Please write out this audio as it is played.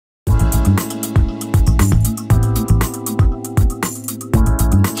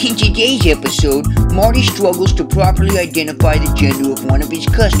In today's episode, Marty struggles to properly identify the gender of one of his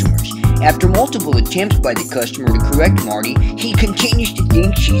customers. After multiple attempts by the customer to correct Marty, he continues to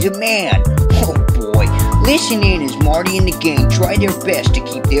think she's a man. Oh boy, listen in as Marty and the gang try their best to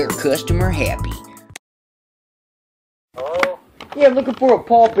keep their customer happy. Hello? Yeah, I'm looking for a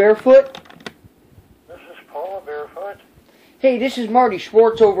Paul Barefoot. This is Paul Barefoot. Hey, this is Marty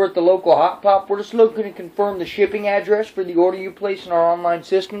Schwartz over at the local Hot Pop. We're just looking to confirm the shipping address for the order you placed in our online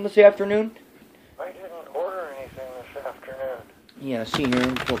system this afternoon. I didn't order anything this afternoon. Yeah, I see here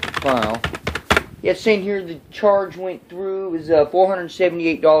in the file. Yeah, it's saying here the charge went through. It was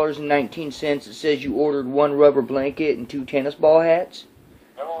 $478.19. It says you ordered 1 rubber blanket and 2 tennis ball hats.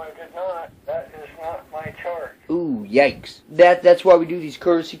 No, I did not. That is not my charge. Ooh, yikes. That's why we do these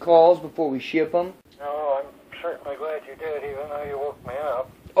courtesy calls before we ship them. No, I'm certainly glad you did, even though you woke me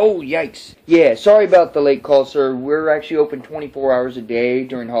up. Oh, yikes. Yeah, sorry about the late call, sir. We're actually open 24 hours a day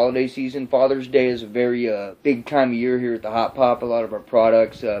during holiday season. Father's Day is a very big time of year here at the Hot Pop. A lot of our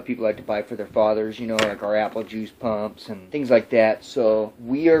products people like to buy for their fathers, you know, like our apple juice pumps and things like that. So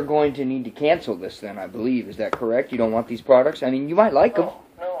we are going to need to cancel this then, I believe. Is that correct? You don't want these products? I mean, you might like them.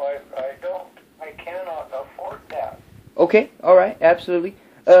 No, I don't. I cannot afford that. Okay, all right, absolutely.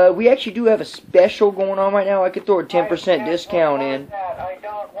 We actually do have a special going on right now. I could throw a 10% discount in. I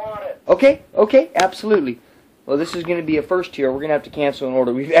don't want it. Okay, absolutely. Well, this is going to be a first here. We're going to have to cancel an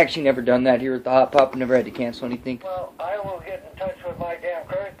order. We've actually never done that here at the Hot Pop. We've never had to cancel anything. Well, I will get in touch with my damn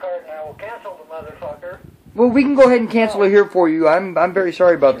credit card and I will cancel the motherfucker. Well, we can go ahead and cancel it here for you. I'm very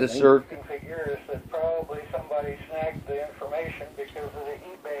sorry about this, sir. You can figure is that probably somebody snagged the information because of the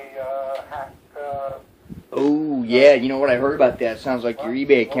eBay hack. Oh, yeah, you know what I heard about that? Sounds like your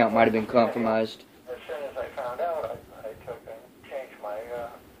eBay account might have been compromised. As soon as I found out, I took and changed my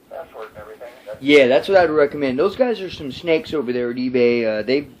password and everything. Yeah, that's what I'd recommend. Those guys are some snakes over there at eBay.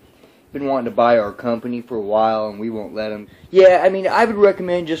 They've been wanting to buy our company for a while, and we won't let them. Yeah, I mean, I would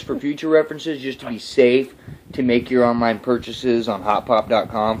recommend just for future references, just to be safe, to make your online purchases on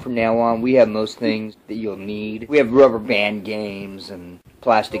hotpop.com from now on. We have most things that you'll need. We have rubber band games and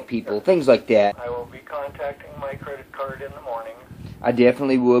plastic people, things like that. I will be contacting my credit card in the morning. I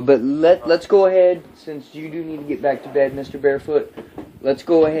definitely would, but let's go ahead, since you do need to get back to bed, Mr. Barefoot. Let's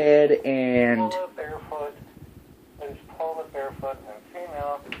go ahead and... Paula Barefoot. There's Paula Barefoot and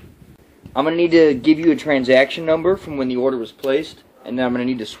female. I'm going to need to give you a transaction number from when the order was placed, and then I'm going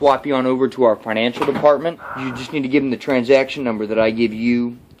to need to swap you on over to our financial department. You just need to give them the transaction number that I give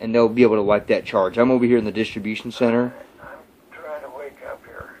you, and they'll be able to wipe that charge. I'm over here in the distribution center. I'm trying to wake up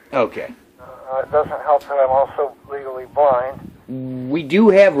here. Okay. It doesn't help that I'm also legally blind. We do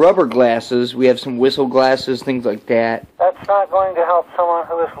have rubber glasses. We have some whistle glasses, things like that. That's not going to help someone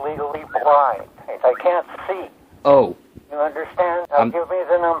who is legally blind. I can't see. Oh. You understand? Now give me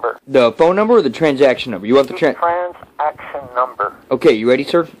the number. The phone number or the transaction number? You want the transaction number. Okay, you ready,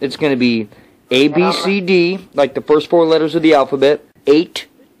 sir? It's going to be ABCD, like the first 4 letters of the alphabet,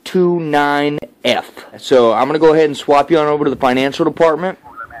 829F. So I'm going to go ahead and swap you on over to the financial department.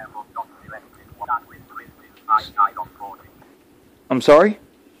 I'm sorry?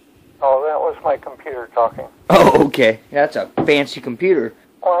 Oh, that was my computer talking. Oh, okay. That's a fancy computer.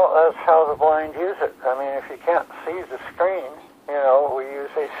 Well, that's how the blind use it. I mean, if you can't see the screen, you know, we use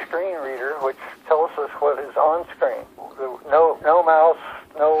a screen reader, which tells us what is on screen. No mouse,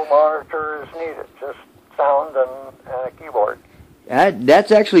 no monitor is needed, just sound and a keyboard.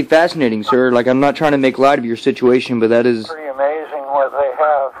 That's actually fascinating, sir. Like, I'm not trying to make light of your situation, but that is... pretty amazing what they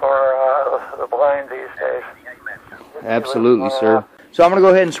have for the blind these days. Absolutely, sir. So I'm going to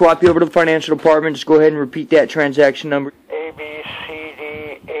go ahead and swap you over to the financial department. Just go ahead and repeat that transaction number.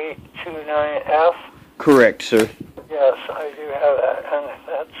 ABCD829F? Correct, sir. Yes, I do have that. And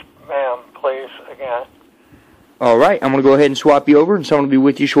that's ma'am, please, again. All right, I'm going to go ahead and swap you over, and someone will be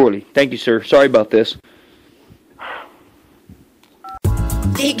with you shortly. Thank you, sir. Sorry about this.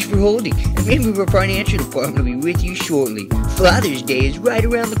 Thanks for holding. A member of our financial department will be with you shortly. Father's Day is right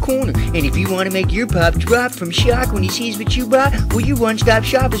around the corner, and if you want to make your pop drop from shock when he sees what you bought, well, your one-stop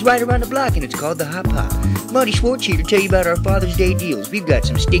shop is right around the block, and it's called the Hot Pop. Marty Schwartz here to tell you about our Father's Day deals. We've got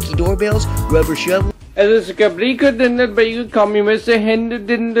some sticky doorbells, rubber shovels. This is a complete good dinner, but you can call me Mr. Hinder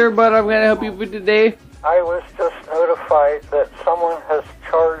Dinder, but I'm going to help you for today. I was just notified that someone has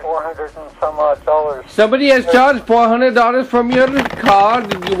charged $400 and some odd dollars. Somebody has charged $400 from your card.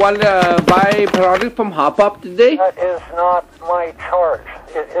 Did you want to buy a product from Hop Up today? That is not my charge.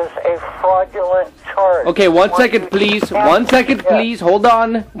 It is a fraudulent charge. Okay, 1 second, please. 1 second, please. Hold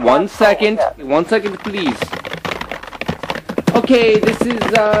on. 1 second. 1 second, please. Okay, this is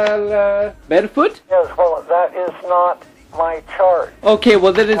Barefoot? Yes, well, that is not my charge. Okay,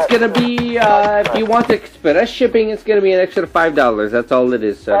 well then it's gonna be, if you want express shipping, it's gonna be an extra $5. That's all it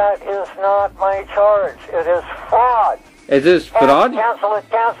is, sir. That is not my charge. It is fraud. Is this fraud? Cancel it,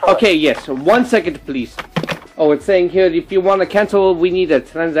 cancel it. Okay, yes. 1 second, please. Oh, it's saying here, if you want to cancel, we need a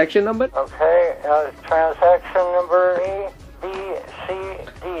transaction number. Okay, transaction number A, B, C,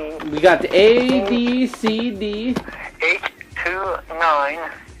 D. We got A, B, C, D. 829.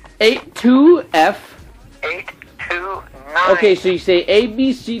 82F. 829. Okay, so you say A,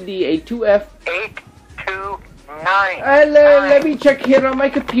 B, C, D, 82F. 829. Let me check here on my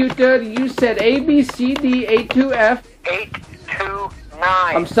computer. You said A, B, C, D, 82F. 829.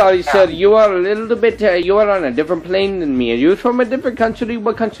 I'm sorry, sir. You are a little bit, you are on a different plane than me. Are you from a different country?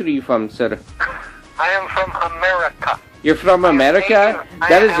 What country are you from, sir? I am from America. You're from America?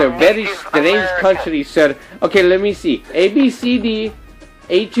 That is a very strange country, sir. Okay, let me see. A, B, C, D,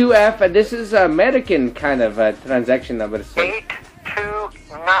 A2F, and this is American kind of transaction number, sir.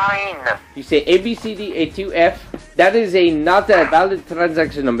 829. You say A, B, C, D, A2F. That is not a valid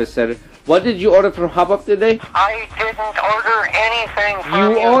transaction number, sir. What did you order from Hop Up today? I didn't order anything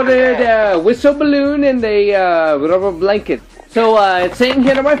from you. You ordered a whistle balloon and a rubber blanket. So it's saying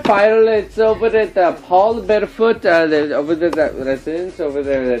here on my file, it's over at Paul Barefoot, over there at residence, over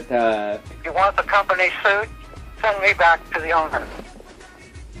there at... You want the company sued? Send me back to the owner.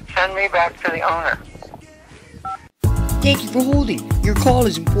 Send me back to the owner. Thank you for holding. Your call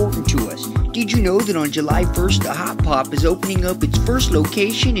is important to us. Did you know that on July 1st, the Hot Pop is opening up its first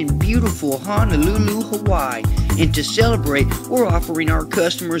location in beautiful Honolulu, Hawaii? And to celebrate, we're offering our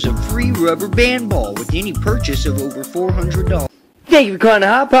customers a free rubber band ball with any purchase of over $400. Thank you for calling the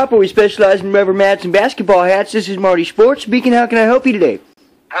Hot Pop, where we specialize in rubber mats and basketball hats. This is Marty Schwartz speaking. How can I help you today?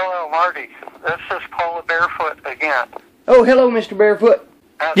 Hello, Marty. This is Paula Barefoot again. Oh, hello, Mr. Barefoot.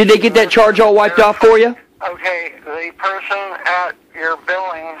 Did they get that charge all wiped off for you? Okay, the person at your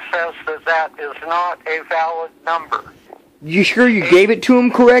billing says that that is not a valid number. You sure you gave it to him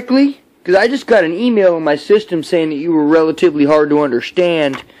correctly? Because I just got an email in my system saying that you were relatively hard to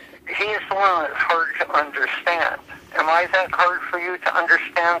understand. He's the one that's hard to understand. Am I that hard for you to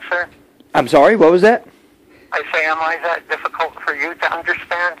understand, sir? I'm sorry, what was that? I say, am I that difficult for you to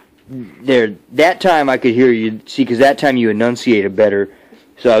understand? There, that time I could hear you. See, because that time you enunciated better,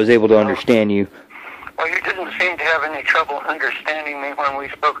 so I was able to understand you. Well, you didn't seem to have any trouble understanding me when we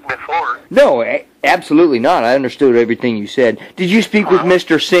spoke before. No, absolutely not. I understood everything you said. Did you speak with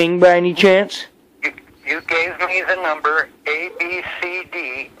Mr. Singh by any chance? You gave me the number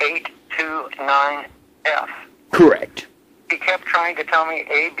ABCD829F. Correct. He kept trying to tell me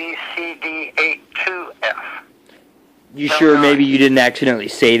ABCD82F. You sure maybe you didn't accidentally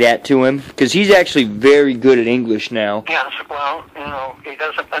say that to him? Because he's actually very good at English now. Yes, well, you know, he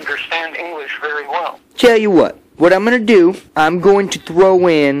doesn't understand English very well. Tell you what I'm going to do, I'm going to throw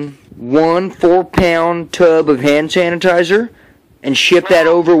in 1 4-pound tub of hand sanitizer and ship that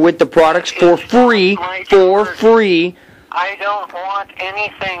over with the products for free, I don't want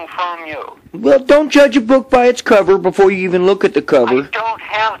anything from you. Well, don't judge a book by its cover before you even look at the cover. I don't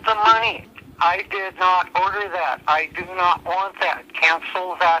have the money. I did not order that. I do not want that.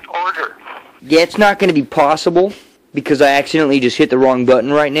 Cancel that order. Yeah, it's not going to be possible because I accidentally just hit the wrong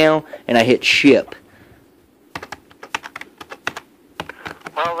button right now and I hit ship.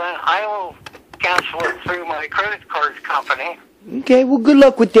 Well, then I will cancel it through my credit card company. Okay, well, good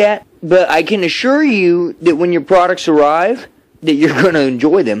luck with that. But I can assure you that when your products arrive, that you're going to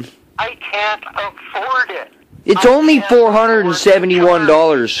enjoy them. I can't afford it. It's only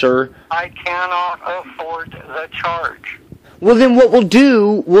 $471, sir. I cannot afford the charge. Well, then what we'll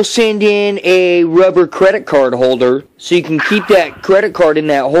do, we'll send in a rubber credit card holder so you can keep that credit card in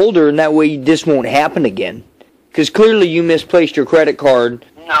that holder, and that way this won't happen again. Because clearly you misplaced your credit card.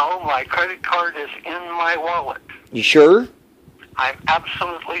 No, my credit card is in my wallet. You sure? I'm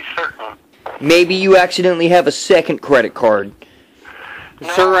absolutely certain. Maybe you accidentally have a second credit card. No,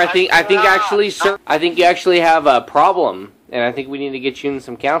 Sir, I think you actually have a problem, and I think we need to get you in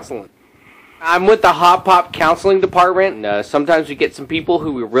some counseling. I'm with the Hot Pop Counseling Department. Sometimes we get some people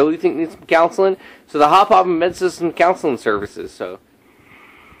who we really think need some counseling, so the Hot Pop invents us some counseling services. So,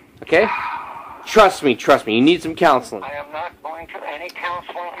 okay, trust me, you need some counseling. I am not going to any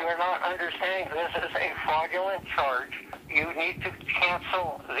counseling. You are not understanding. This is a fraudulent charge. You need to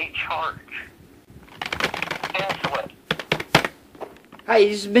cancel the charge. Cancel it. Hi,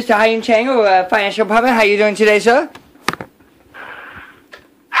 this is Mr. Hyun Chang of Financial Department. How are you doing today, sir?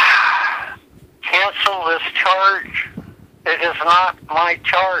 Cancel this charge. It is not my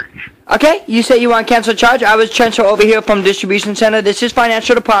charge. Okay, you say you want to cancel charge. I was transferred over here from distribution center. This is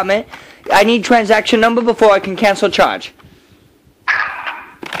financial department. I need transaction number before I can cancel charge.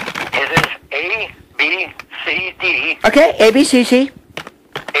 It is ABCD Okay, ABCC.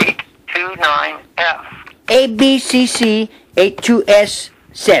 829F. ABCC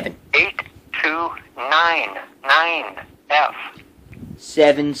 82S7. 8299F.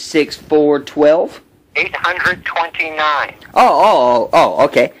 76412. 829. Oh,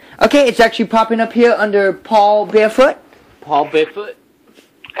 okay. Okay, it's actually popping up here under Paul Barefoot. Paul Barefoot?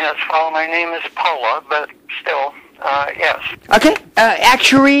 Yes, well, my name is Paula, but still, yes. Okay,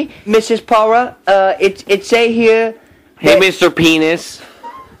 actually, Mrs. Paula, it say here... Hey, Mr. Penis.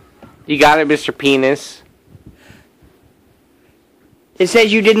 You got it, Mr. Penis. It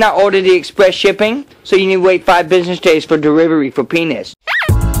says you did not order the express shipping, so you need to wait 5 business days for delivery for penis.